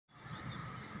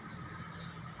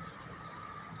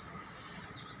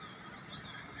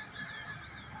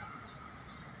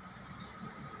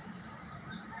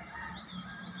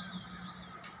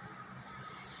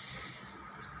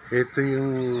Ito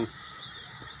yung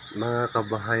mga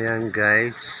kabahayan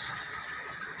guys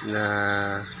na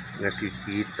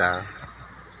nakikita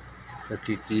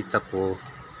ko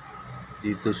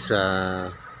dito sa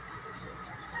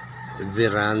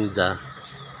veranda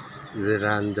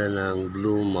ng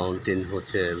Blue Mountain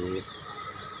Hotel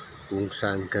kung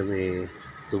saan kami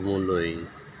tumuloy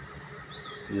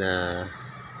na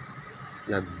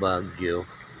nagbagyo.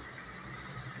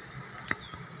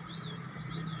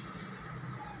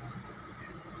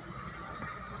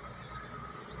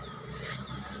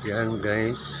 Yan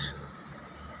guys,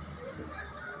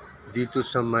 dito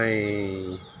sa may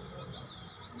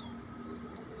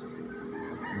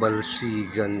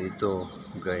Balsigan ito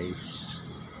guys,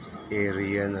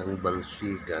 area ng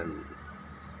Balsigan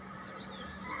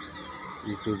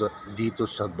dito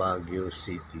sa Baguio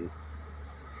City.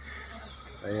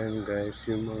 Ayan guys,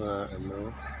 yung mga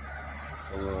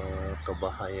mga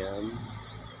kabahayan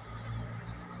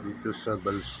dito sa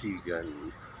Balsigan.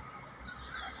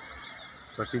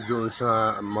 Pati doon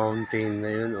sa mountain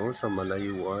na yun, sa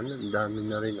malayuan, ang dami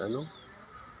na rin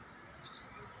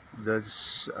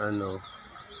that's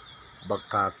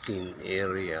Bakaking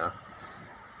area,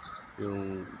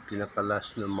 yung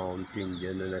pinakalas na mountain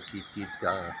dyan na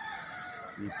nakikita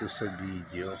dito sa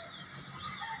video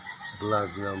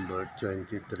vlog number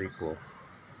 23 ko.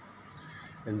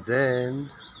 And then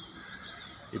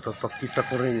ipapakita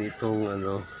ko rin itong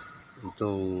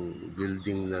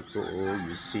building na to.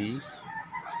 You see,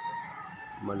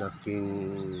 malaking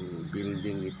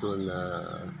building ito na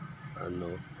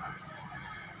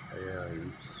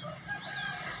ayan.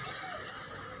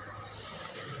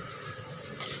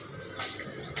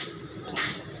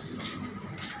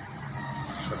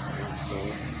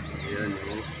 Ayan,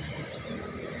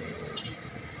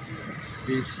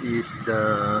 this is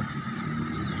the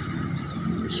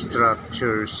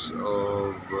structures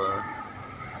of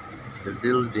the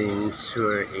buildings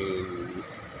wherein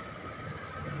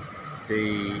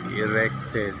they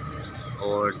erected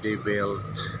or they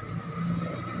built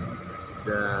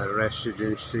the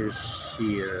residences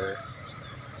here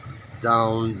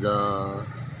down the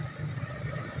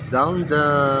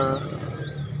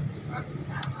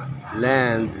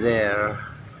land there.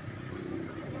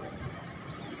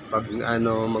 Pag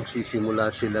magsisimula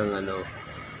silang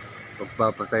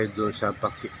magpapatay doon sa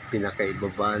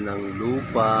pinakaibaba ng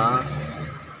lupa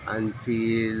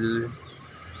until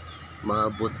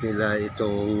maabot nila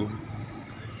itong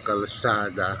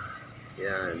kalsada.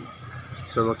 Yan.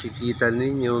 So makikita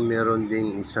ninyo meron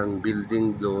ding isang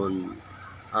building doon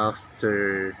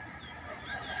after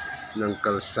ng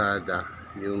kalsada.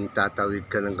 Yung tatawid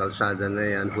ka ng kalsada na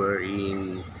yan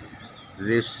wherein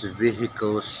these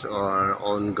vehicles are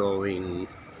ongoing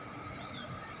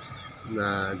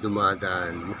na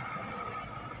dumadaan.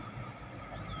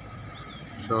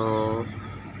 So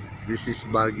this is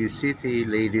Baguio City,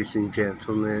 ladies and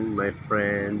gentlemen, my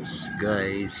friends,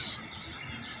 guys.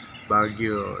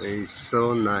 Baguio is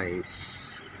so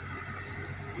nice.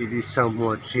 It is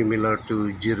somewhat similar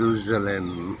to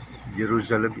Jerusalem.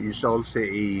 Jerusalem is also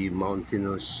a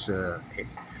mountainous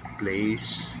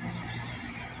place.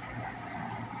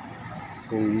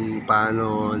 Kung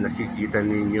paano nakikita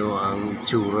ninyo ang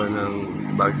itsura ng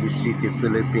Baguio City,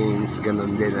 Philippines,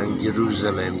 ganon din ang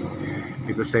Jerusalem,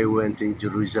 because I went in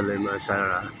Jerusalem as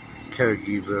a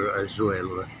caregiver as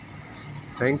well.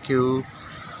 Thank you.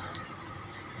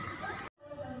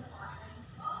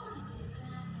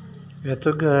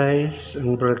 Ito guys,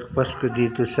 ang breakfast ko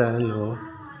dito sa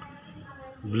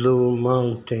Blue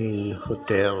Mountain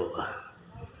Hotel.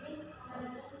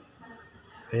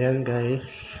 Ayan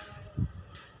guys.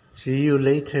 See you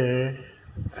later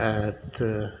at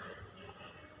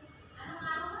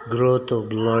Grotto of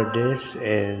Lourdes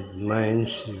and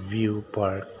Mines View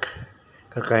Park.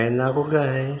 Kakain na ako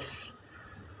guys.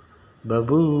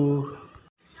 Babu!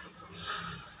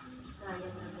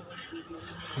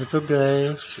 Ito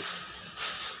guys,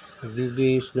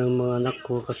 nagbibihis ng mga anak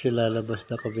ko kasi lalabas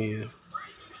na kami.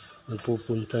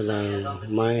 Nagpupunta ng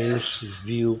Mines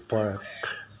View Park.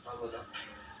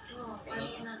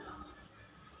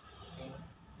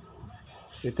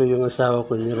 Ito yung asawa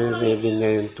ko, nire-ready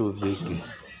na yung tubig.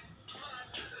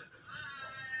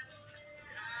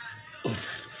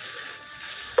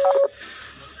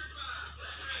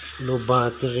 Low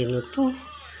battery na to.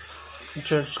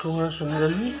 I-charge ko nga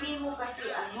sandali. Hindi mo kasi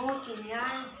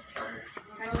chinyards.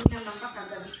 Kanina naman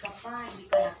kagabi ka pa, hindi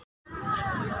ka na.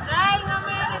 Ay,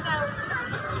 mamaya na daw.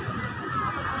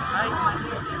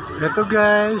 Ito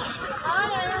guys,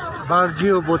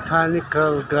 Baguio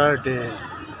Botanical Garden.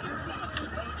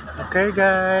 Okay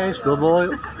guys, babu.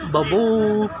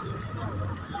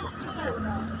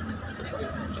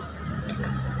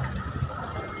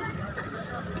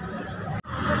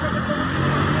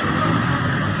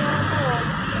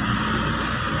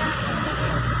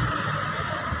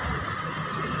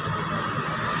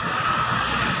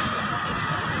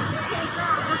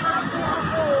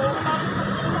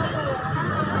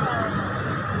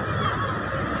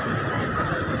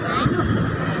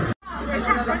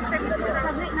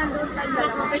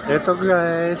 Ito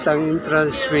guys, ang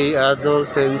entrance fee,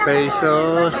 adult 10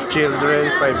 pesos, children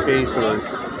 5 pesos.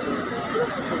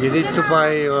 You need to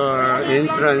buy your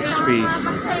entrance fee,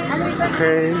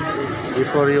 okay,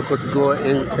 before you could go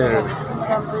enter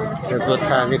the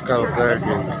botanical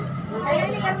garden.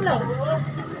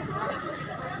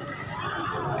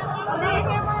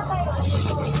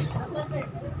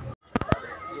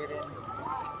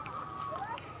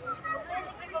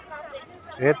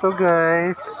 Ito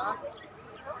guys,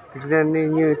 tignan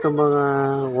ninyo itong mga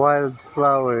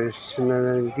wildflowers na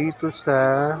nandito sa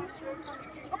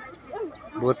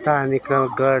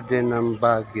Botanical Garden ng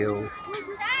Baguio.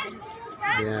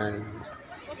 Ayan.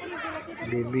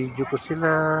 Bibidyo ko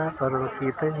sila para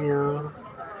makita nyo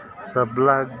sa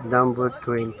vlog number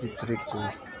 23 ko.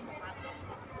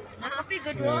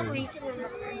 Ayan.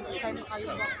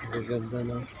 Ang ganda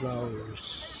ng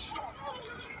flowers.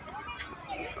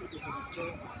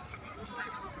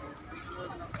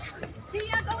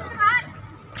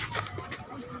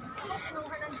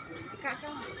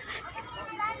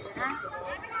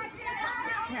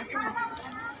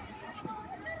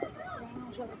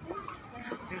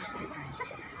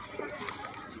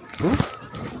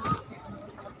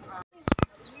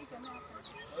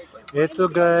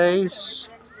 Ito guys,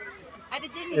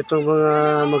 itong mga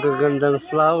magagandang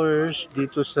flowers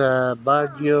dito sa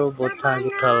Baguio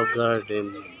Botanical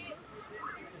Garden.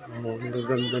 Oh, ang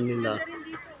gaganda nila.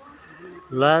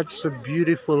 Lots of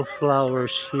beautiful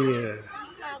flowers here.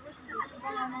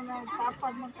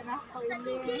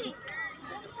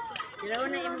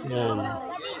 Yan.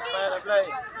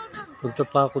 Punta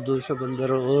pa ako doon sa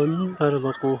bandaroon para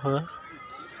makuha.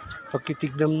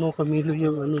 Pakitignan mo Camilo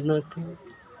yung ano natin.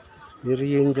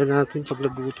 Merienda natin pag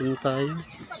lagutom tayo.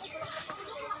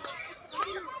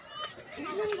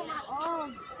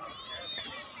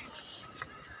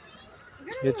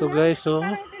 Ito guys, oh.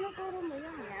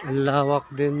 Ang lawak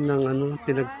din ng ano,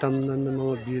 pinagtamnan ng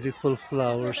mga beautiful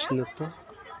flowers na to.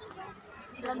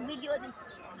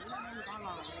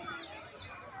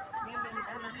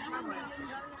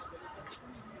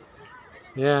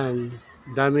 Yan,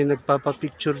 dami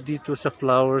nagpapapicture dito sa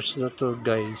flowers na to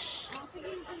guys.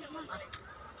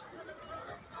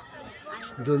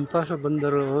 Doon pa sa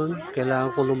bandaroon,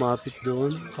 kailangan ko lumapit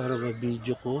doon para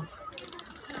ma-video ko.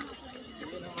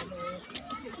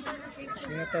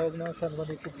 Tinatawag na sa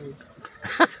balik ko po.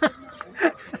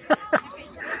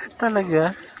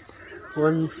 Talaga?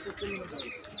 One.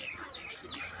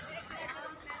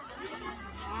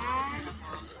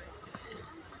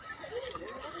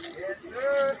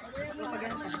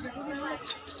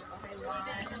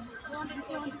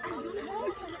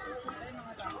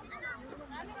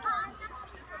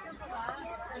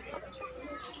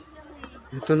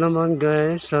 Ito naman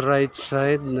guys, sa right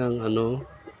side ng ano,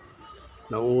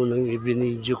 na unang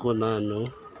ibinidyo ko na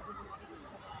ano,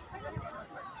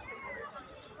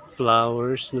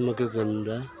 flowers na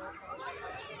magaganda.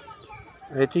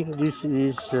 I think this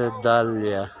is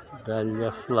dahlia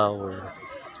flower.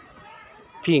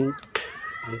 Pink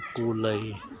ang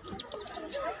kulay.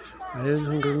 Ayun,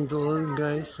 hanggang doon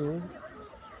guys, oh.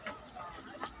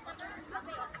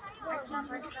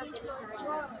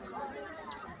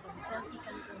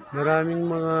 Maraming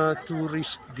mga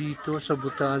tourist dito sa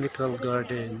Botanical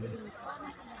Garden.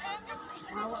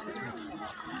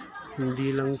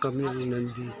 Hindi lang kami ang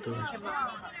nandito.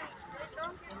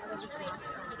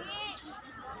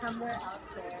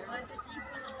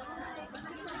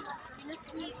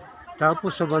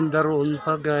 Tapos sa bandaroon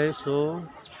pa guys, oh,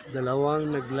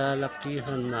 dalawang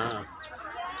naglalakihan na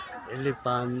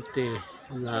elepante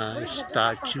na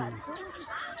statue.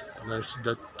 There's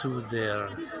the two there.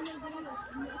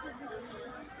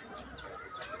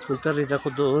 Punta rin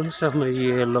ako doon sa may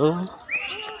yellow.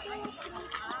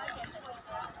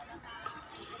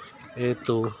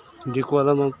 Ito, hindi ko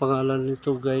alam ang pangalan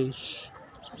nito guys.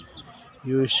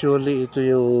 Usually ito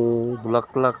yung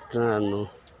bulaklak na ano,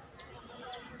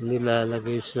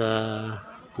 nilalagay sa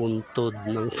puntod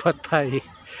ng patay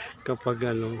kapag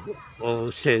ano,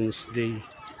 o Sense Day.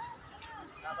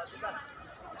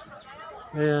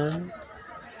 Ayan.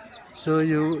 So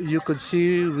you could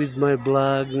see with my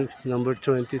vlog number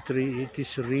 23, it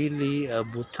is really a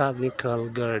botanical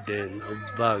garden of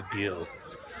Baguio.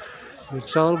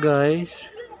 That's all guys.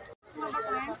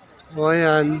 O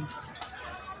ayan.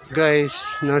 Guys,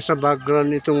 nasa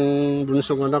background itong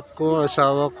bunsong anak ko,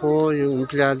 asawa ko, yung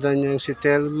empleyada niya si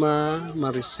Telma,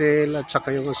 Maricel, at saka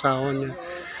yung asawa niya.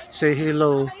 Say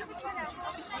hello.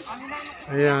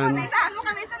 Ayan.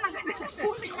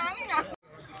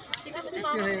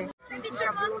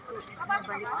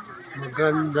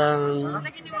 Magandang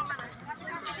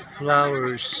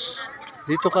flowers.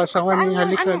 Dito ka asawa niya.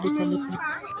 Halika, halika, halika.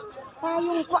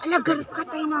 Yung ko, alagar ka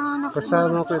tayo na anak.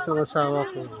 Kasama ko itong asawa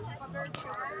ko.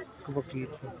 Hindi ko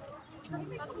makita.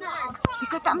 Di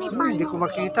ka ta, may payong. Hindi ko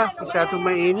makita. Masyadong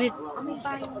mainit. May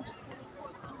payong.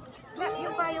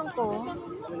 Yung payong ko.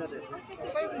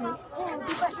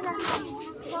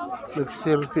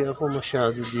 Nag-selfie ako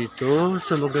masyado dito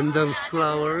sa magandang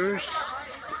flowers.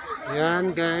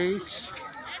 Yan guys.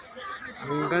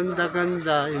 Ang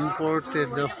ganda-ganda.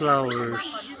 Imported na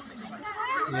flowers.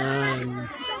 Yan.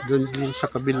 Doon din sa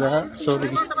kabila. Sorry.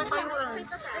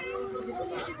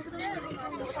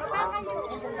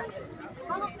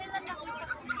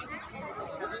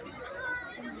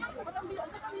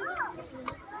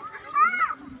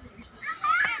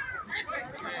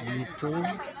 Dito.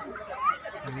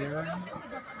 Ayan.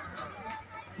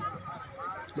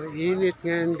 Mainit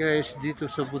ngayon guys dito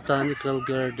sa Botanical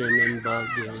Garden ng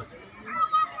Baguio.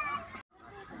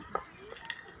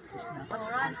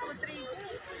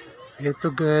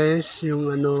 Ito guys yung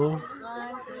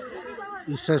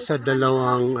isa sa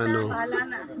dalawang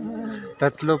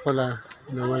tatlo pala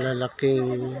na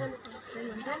malalaking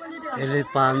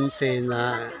elepante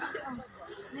na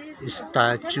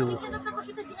statue.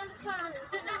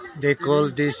 They call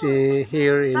this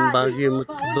here in Baguio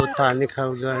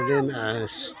Botanical Garden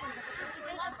as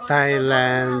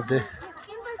Thailand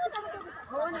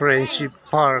Friendship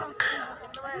Park.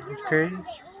 Okay.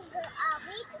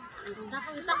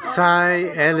 Thai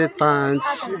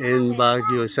elephants in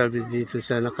Baguio. Sabi dito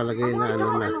sa nakalagay na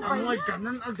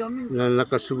na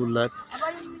nakasulat.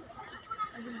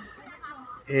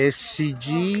 SCG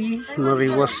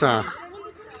Mariwasa.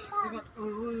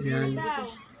 Yan.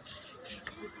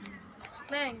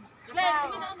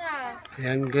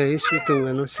 Yan guys,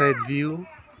 itong side view.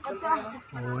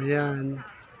 Oh, yan.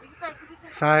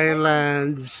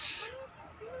 Thailand's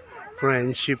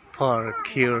Friendship Park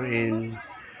here in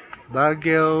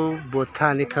Baguio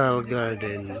Botanical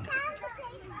Garden.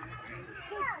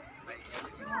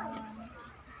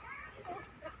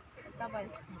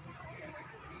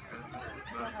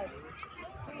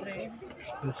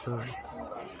 That's all.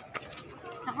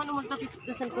 Ako naman tapit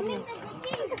sa cellphone niya.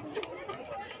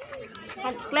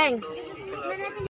 Kleng.